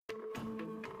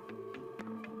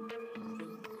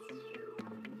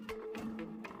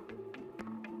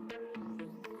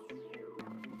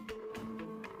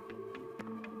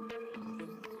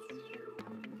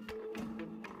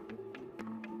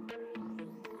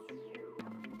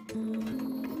Hello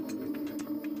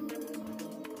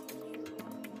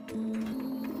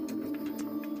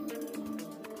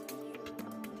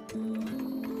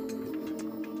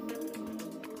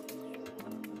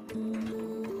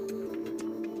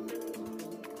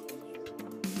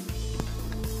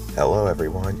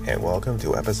everyone, and welcome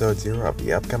to episode 0 of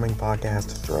the upcoming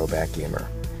podcast, Throwback Gamer.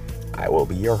 I will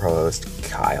be your host,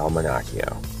 Kyle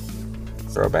Monacchio.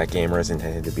 Throwback Gamer is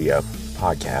intended to be a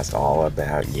podcast all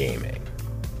about gaming.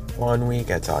 One week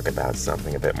I talk about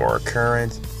something a bit more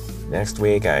current. Next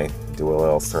week I do a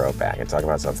little throwback and talk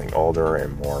about something older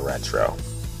and more retro.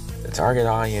 The target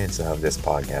audience of this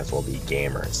podcast will be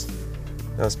gamers,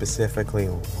 though specifically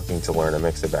looking to learn a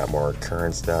mix about more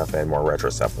current stuff and more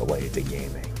retro stuff related to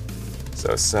gaming.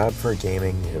 So sub for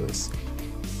gaming news.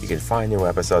 You can find new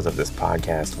episodes of this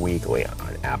podcast weekly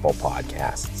on Apple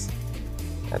Podcasts.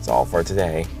 That's all for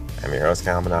today. I'm your host,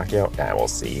 Kyle Monacchio, and I will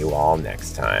see you all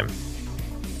next time.